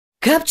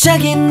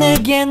갑자기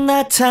내게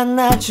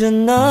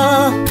나타나준 너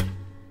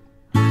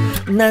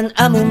난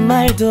아무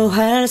말도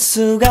할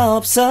수가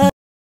없어.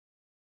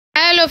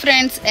 Hello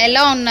friends,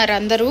 ఎలా ఉన్నారు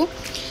అందరూ?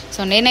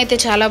 సో నేనైతే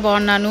చాలా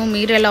బాగున్నాను.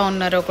 మీరు ఎలా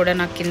ఉన్నారో కూడా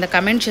నాకు కింద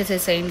కమెంట్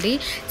చేసేసేయండి.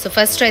 సో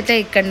ఫస్ట్ అయితే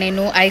ఇక్కడ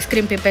నేను ఐస్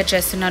క్రీమ్ ప్రిపేర్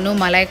చేస్తున్నాను,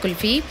 మలాయ్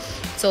కుల్ఫీ.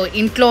 సో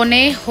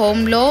ఇంట్లోనే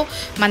హోమ్లో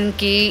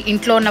మనకి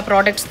ఇంట్లో ఉన్న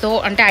ప్రోడక్ట్స్తో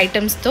అంటే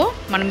ఐటమ్స్తో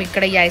మనం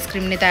ఇక్కడ ఈ ఐస్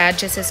క్రీమ్ని తయారు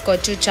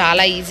చేసేసుకోవచ్చు.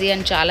 చాలా ఈజీ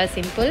అండ్ చాలా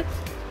సింపుల్.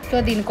 సో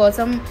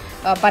దీనికోసం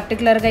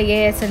పర్టికులర్గా ఏ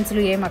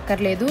ఎసెన్స్లు ఏం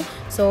అక్కర్లేదు.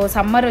 సో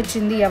సమ్మర్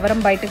వచ్చింది, ఎవరం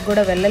బయటకు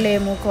కూడా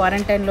వెళ్ళలేము,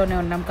 క్వారంటైన్లోనే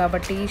ఉన్నాం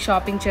కాబట్టి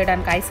షాపింగ్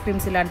చేయడానికి ఐస్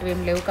క్రీమ్స్ ఇలాంటివి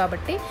ఏం లేవు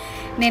కాబట్టి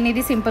నేను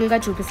ఇది సింపుల్గా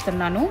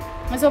చూపిస్తున్నాను.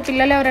 సో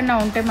పిల్లలు ఎవరైనా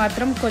ఉంటే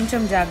మాత్రం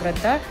కొంచెం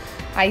జాగ్రత్త,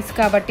 ఐస్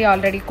కాబట్టి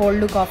ఆల్రెడీ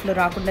కోల్డ్ కాఫ్లు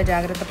రాకుండా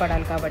జాగ్రత్త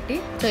పడాలి కాబట్టి.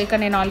 సో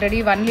ఇక నేను ఆల్రెడీ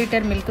 1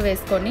 లీటర్ మిల్క్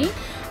వేసుకొని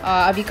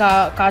అవి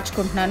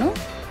కాచుకుంటున్నాను.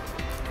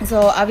 సో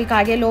అవి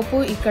కాగేలోపు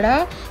ఇక్కడ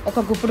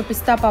ఒక గుప్పుడు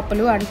పిస్తా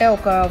పప్పులు అంటే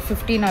ఒక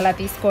 15 అలా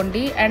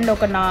తీసుకోండి, అండ్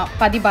ఒక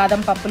 10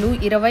 బాదం పప్పులు,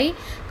 20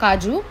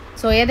 కాజు.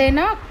 సో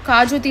ఏదైనా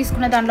కాజు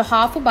తీసుకున్న దాంట్లో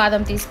హాఫ్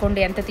బాదం తీసుకోండి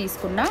ఎంత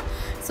తీసుకున్నా.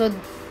 సో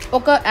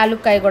ఒక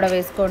యాలుక్కాయ కూడా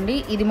వేసుకోండి.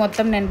 ఇది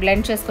మొత్తం నేను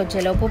బ్లెండ్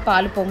చేసుకొచ్చేలోపు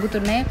పాలు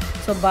పొంగుతున్నాయి.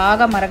 సో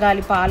బాగా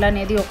మరగాలి, పాలు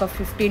అనేది ఒక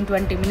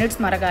 15-20 మినిట్స్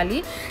మరగాలి.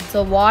 సో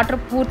వాటర్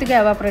పూర్తిగా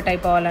ఎవాపరేట్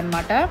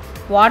అయిపోవాలన్నమాట.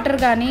 వాటర్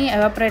కానీ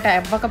ఎవాపరేట్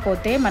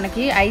అవ్వకపోతే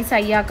మనకి ఐస్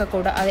అయ్యాక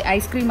కూడా, అది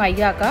ఐస్ క్రీమ్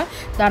అయ్యాక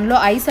దానిలో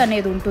ఐస్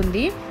అనేది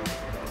ఉంటుంది.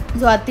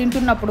 సో అది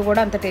తింటున్నప్పుడు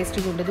కూడా అంత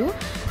టేస్టీగా ఉండదు.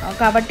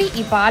 కాబట్టి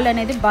ఈ పాలు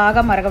అనేది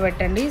బాగా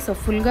మరగబెట్టండి. సో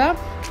ఫుల్గా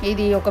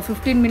ఇది ఒక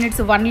 15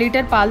 మినిట్స్, 1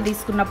 లీటర్ పాలు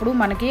తీసుకున్నప్పుడు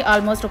మనకి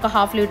ఆల్మోస్ట్ ఒక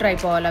 1/2 లీటర్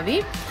అయిపోవాలి అవి.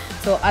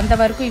 సో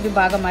అంతవరకు ఇవి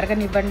బాగా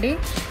మరగనివ్వండి.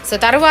 సో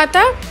తర్వాత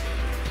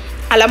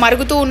అలా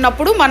మరుగుతూ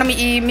ఉన్నప్పుడు మనం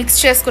ఈ మిక్స్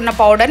చేసుకున్న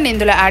పౌడర్ని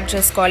ఇందులో యాడ్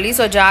చేసుకోవాలి.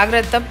 సో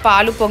జాగ్రత్త,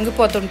 పాలు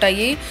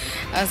పొంగిపోతుంటాయి.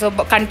 సో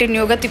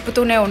కంటిన్యూగా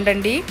తిప్పుతూనే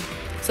ఉండండి.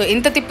 సో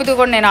ఇంత తిప్పుతూ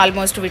కూడా నేను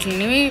ఆల్మోస్ట్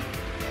వీటిని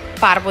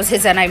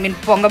పారపోసేసాను,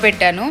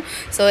 పొంగబెట్టాను.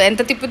 సో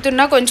ఎంత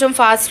తిప్పుతున్నా కొంచెం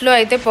ఫాస్ట్లో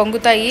అయితే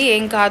పొంగుతాయి,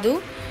 ఏం కాదు.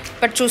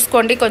 బట్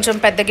చూసుకోండి, కొంచెం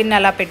పెద్ద గిన్నె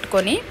అలా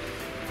పెట్టుకొని.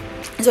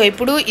 సో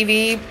ఇప్పుడు ఇవి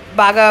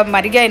బాగా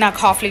మరిగాయి నాకు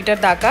 1/2 లీటర్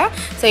దాకా.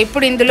 సో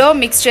ఇప్పుడు ఇందులో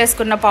మిక్స్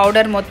చేసుకున్న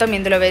పౌడర్ మొత్తం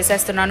ఇందులో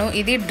వేసేస్తున్నాను.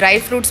 ఇది డ్రై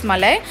ఫ్రూట్స్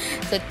మలై.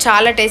 సో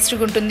చాలా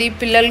టేస్టీగా ఉంటుంది.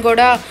 పిల్లలు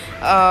కూడా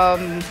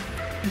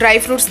డ్రై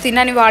ఫ్రూట్స్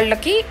తినని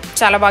వాళ్ళకి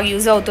చాలా బాగా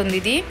యూజ్ అవుతుంది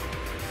ఇది.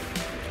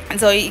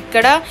 సో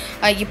ఇక్కడ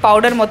ఈ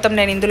పౌడర్ మొత్తం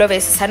నేను ఇందులో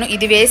వేసేసాను.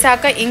 ఇది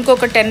వేసాక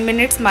ఇంకొక 10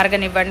 మినిట్స్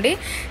మరగనివ్వండి.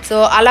 సో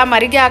అలా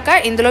మరిగాక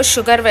ఇందులో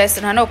షుగర్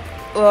వేస్తున్నాను.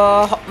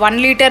 1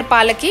 లీటర్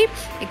పాలకి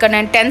ఇక్కడ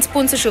నేను 10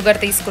 స్పూన్స్ షుగర్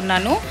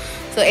తీసుకున్నాను.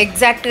 సో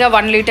ఎగ్జాక్ట్గా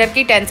 1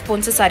 లీటర్కి 10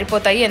 స్పూన్స్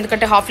సరిపోతాయి,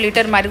 ఎందుకంటే 1/2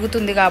 లీటర్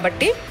మరుగుతుంది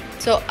కాబట్టి.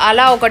 సో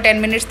అలా ఒక 10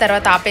 మినిట్స్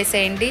తర్వాత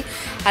ఆపేసేయండి.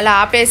 అలా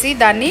ఆపేసి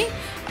దాన్ని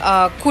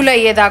కూల్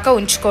అయ్యేదాకా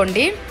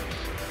ఉంచుకోండి.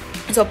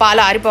 సో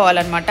పాలు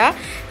ఆరిపోవాలన్నమాట.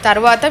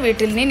 తర్వాత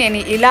వీటిని నేను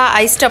ఇలా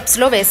ఐస్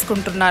టబ్స్లో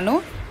వేసుకుంటున్నాను.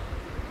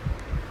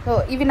 సో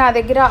ఇవి నా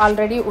దగ్గర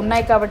ఆల్రెడీ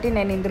ఉన్నాయి కాబట్టి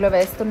నేను ఇందులో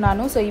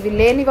వేస్తున్నాను. సో ఇవి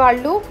లేని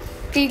వాళ్ళు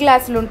టీ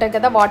గ్లాసులు ఉంటాయి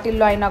కదా,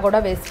 వాటిల్లో అయినా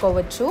కూడా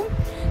వేసుకోవచ్చు.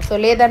 సో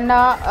లేదన్నా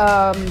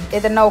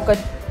ఏదన్నా ఒక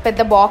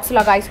పెద్ద బాక్స్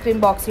లాగా, ఐస్ క్రీమ్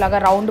బాక్స్ లాగా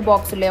రౌండ్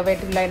బాక్సులు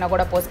వేటిల్లో అయినా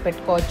కూడా పోసి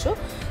పెట్టుకోవచ్చు.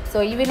 సో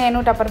ఇవి నేను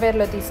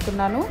టపర్వేర్లో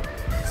తీసుకున్నాను.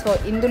 సో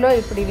ఇందులో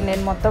ఇప్పుడు ఇవి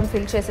నేను మొత్తం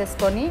ఫిల్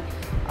చేసేసుకొని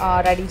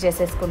రెడీ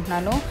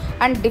చేసేసుకుంటున్నాను.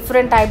 And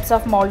different types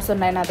of moulds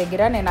ఉన్నాయి నా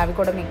దగ్గర, నేను అవి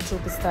కూడా మీకు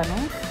చూపిస్తాను.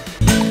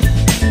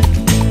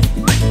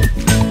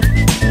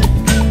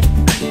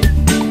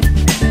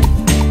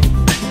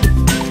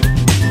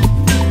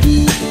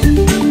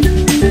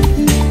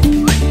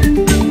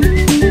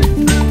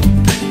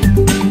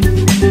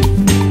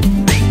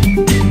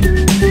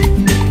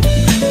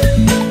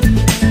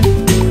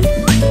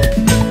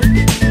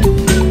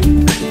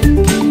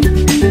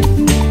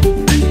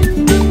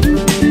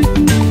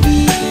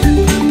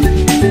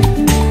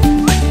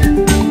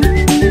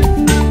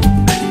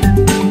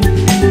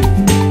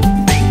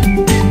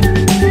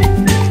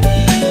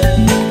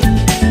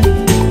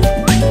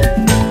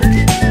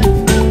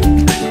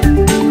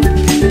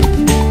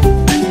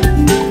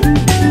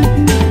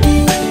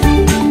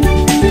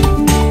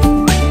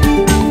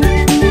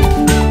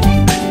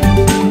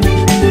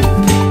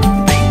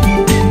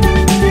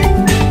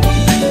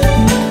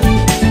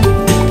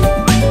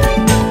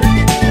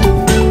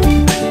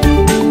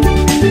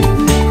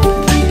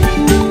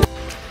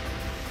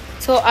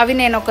 సో అవి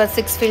నేను ఒక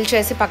 6 ఫిల్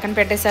చేసి పక్కన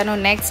పెట్టేశాను.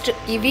 నెక్స్ట్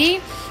ఇవి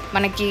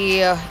మనకి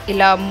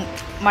ఇలా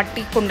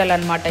మట్టి కుండలు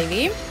అనమాట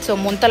ఇవి. సో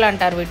ముంతలు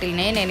అంటారు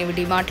వీటిని. నేను ఇవి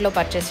డిమార్ట్లో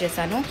పర్చేస్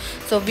చేశాను.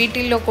 సో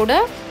వీటిల్లో కూడా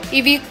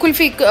ఇవి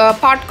కుల్ఫీ,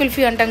 పాట్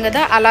కుల్ఫీ అంటాం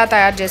కదా, అలా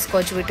తయారు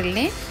చేసుకోవచ్చు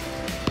వీటిని.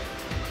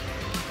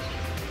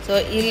 సో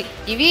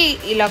ఇవి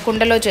ఇలా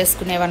కుండలో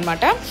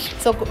చేసుకునేవన్నమాట.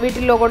 సో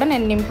వీటిల్లో కూడా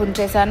నేను నింపు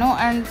ఉంచేసాను.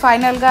 అండ్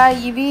ఫైనల్గా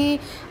ఇవి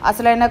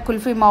అసలైన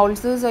కుల్ఫీ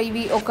మౌల్డ్స్. సో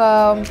ఇవి ఒక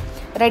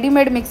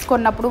రెడీమేడ్ మిక్స్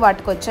కొన్నప్పుడు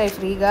వాటికి వచ్చాయి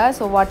ఫ్రీగా.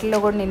 సో వాటిల్లో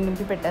కూడా నేను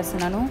నింపి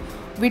పెట్టేస్తున్నాను.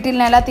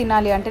 వీటిని ఎలా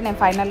తినాలి అంటే నేను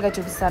ఫైనల్గా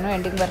చూపిస్తాను,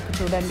 ఎండింగ్ వరకు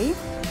చూడండి.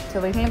 సో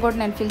వీటిని కూడా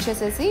నేను ఫిల్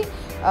చేసేసి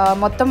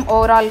మొత్తం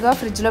ఓవరాల్గా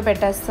ఫ్రిడ్జ్లో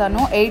పెట్టేస్తాను.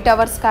 8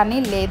 అవర్స్ కానీ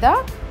లేదా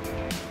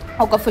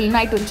ఒక ఫుల్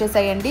నైట్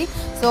ఉంచేసేయండి.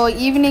 సో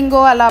ఈవినింగ్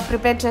అలా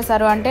ప్రిపేర్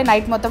చేశారు అంటే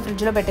నైట్ మొత్తం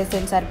ఫ్రిడ్జ్లో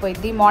పెట్టేసేయండి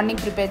సరిపోయింది.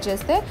 మార్నింగ్ ప్రిపేర్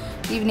చేస్తే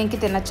ఈవినింగ్కి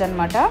తినచ్చు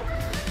అనమాట.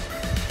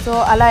 సో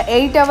అలా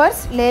 8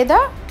 అవర్స్ లేదా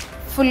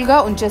ఫుల్గా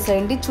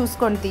ఉంచేసేయండి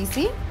చూసుకొని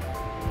తీసి.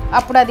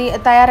 అప్పుడు అది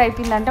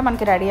తయారైపోయిందంటే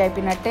మనకి రెడీ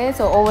అయిపోయినట్టే.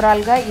 సో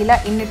ఓవరాల్గా ఇలా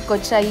ఇన్నిటికి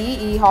వచ్చాయి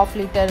ఈ 1/2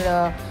 లీటర్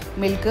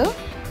మిల్క్.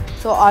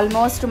 సో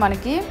ఆల్మోస్ట్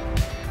మనకి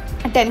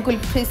 10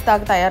 కుల్ఫీస్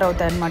దాకా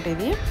తయారవుతాయి అన్నమాట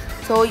ఇది.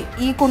 సో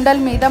ఈ కుండల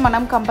మీద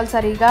మనం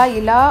కంపల్సరీగా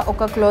ఇలా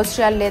ఒక క్లోజ్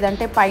చేయాలి,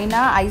 లేదంటే పైన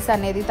ఐస్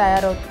అనేది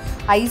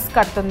ఐస్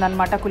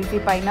కడుతుందన్నమాట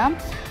కుల్ఫీ పైన.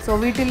 సో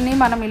వీటిల్ని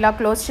మనం ఇలా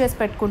క్లోజ్ చేసి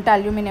పెట్టుకుంటే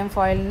అల్యూమినియం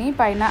ఫాయిల్ని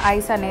పైన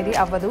ఐస్ అనేది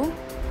అవ్వదు.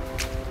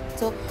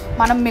 సో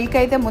మనం మిల్క్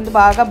అయితే ముందు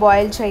బాగా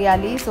బాయిల్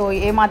చేయాలి. సో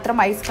ఏమాత్రం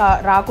ఐస్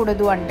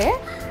రాకూడదు అంటే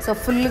సో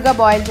ఫుల్గా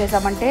బాయిల్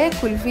చేసామంటే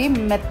కుల్ఫీ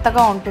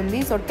మెత్తగా ఉంటుంది.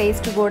 సో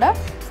టేస్ట్ కూడా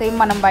సేమ్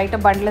మనం బయట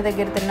బండ్ల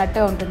దగ్గర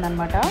తిన్నట్టే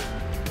ఉంటుందన్నమాట.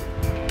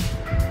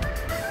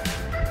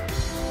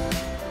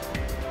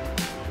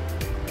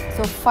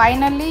 సో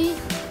ఫైనల్లీ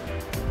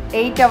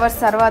 8 అవర్స్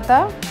తర్వాత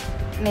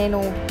నేను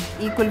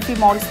ఈ కుల్ఫీ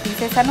మౌల్డ్స్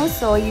తీసేసాను.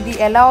 సో ఇది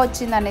ఎలా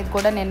వచ్చింది అనేది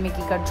కూడా నేను మీకు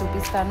ఇక్కడ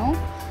చూపిస్తాను.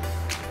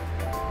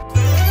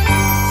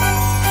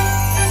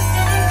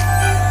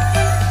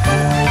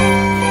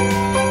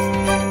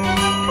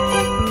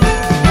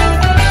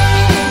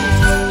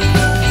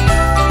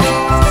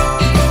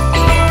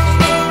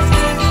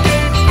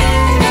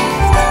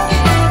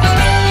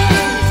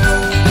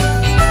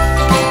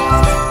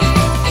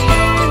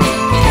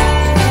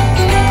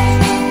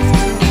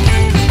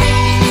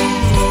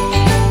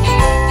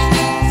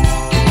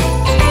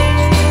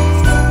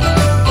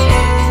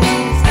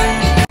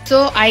 సో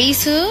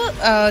ఐస్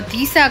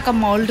తీసాక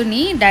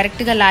మౌల్డ్ని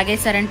డైరెక్ట్గా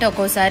లాగేశారంటే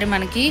ఒక్కోసారి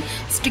మనకి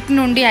స్టిక్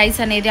నుండి ఐస్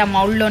అనేది ఆ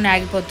మౌల్డ్లోనే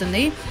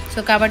ఆగిపోతుంది. సో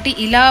కాబట్టి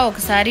ఇలా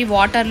ఒకసారి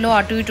వాటర్లో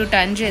అటు ఇటు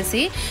టర్న్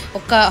చేసి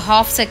ఒక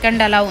 1/2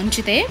 సెకండ్ అలా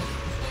ఉంచితే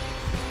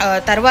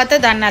తర్వాత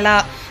దాన్ని అలా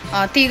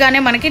తీగానే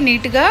మనకి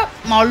నీట్గా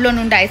మౌల్డ్లో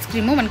నుండి ఐస్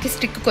క్రీము మనకి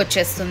స్టిక్కి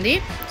వచ్చేస్తుంది.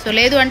 సో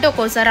లేదు అంటే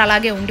ఒక్కోసారి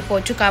అలాగే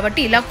ఉండిపోవచ్చు.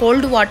 కాబట్టి ఇలా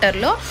కోల్డ్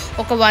వాటర్లో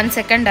ఒక 1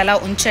 సెకండ్ అలా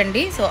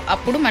ఉంచండి. సో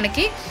అప్పుడు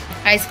మనకి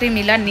ఐస్ క్రీమ్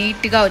ఇలా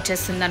నీట్గా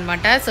వచ్చేస్తుంది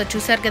అనమాట. సో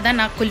చూసారు కదా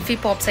నా kulfi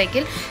pop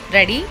cycle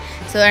ready.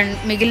 So and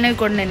మిగిలినవి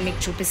కూడా నేను మీకు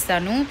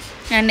చూపిస్తాను.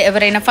 అండ్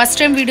ఎవరైనా ఫస్ట్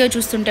టైం వీడియో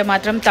చూస్తుంటే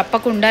మాత్రం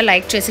తప్పకుండా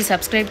లైక్ చేసి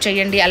సబ్స్క్రైబ్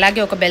చేయండి.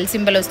 అలాగే ఒక బెల్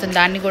సింబల్ వస్తుంది,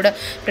 దాన్ని కూడా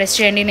ప్రెస్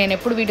చేయండి. నేను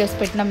ఎప్పుడు వీడియోస్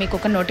పెట్టినా మీకు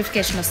ఒక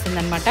నోటిఫికేషన్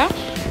వస్తుందన్నమాట.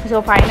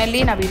 సో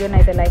ఫైనల్లీ నా వీడియోని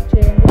అయితే లైక్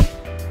చేయండి.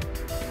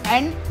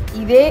 అండ్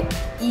ఇదే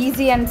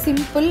easy and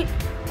simple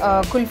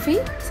kulfi.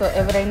 So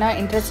ఎవరైనా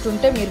ఇంట్రెస్ట్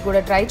ఉంటే మీరు కూడా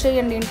ట్రై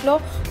చేయండి ఇంట్లో.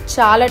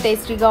 చాలా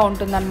టేస్టీగా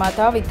ఉంటుందన్నమాట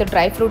విత్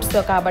డ్రై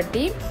ఫ్రూట్స్తో,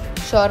 కాబట్టి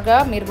షూర్గా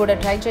మీరు కూడా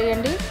ట్రై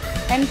చేయండి.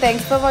 And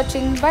thanks for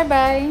watching. Bye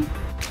bye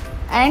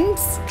and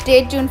stay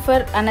tune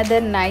for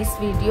another nice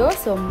video.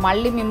 So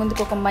మళ్ళీ మీ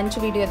ముందుకు ఒక మంచి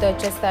వీడియోతో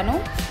వచ్చేస్తాను.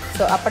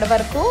 సో అప్పటి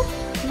వరకు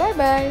బాయ్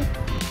బాయ్.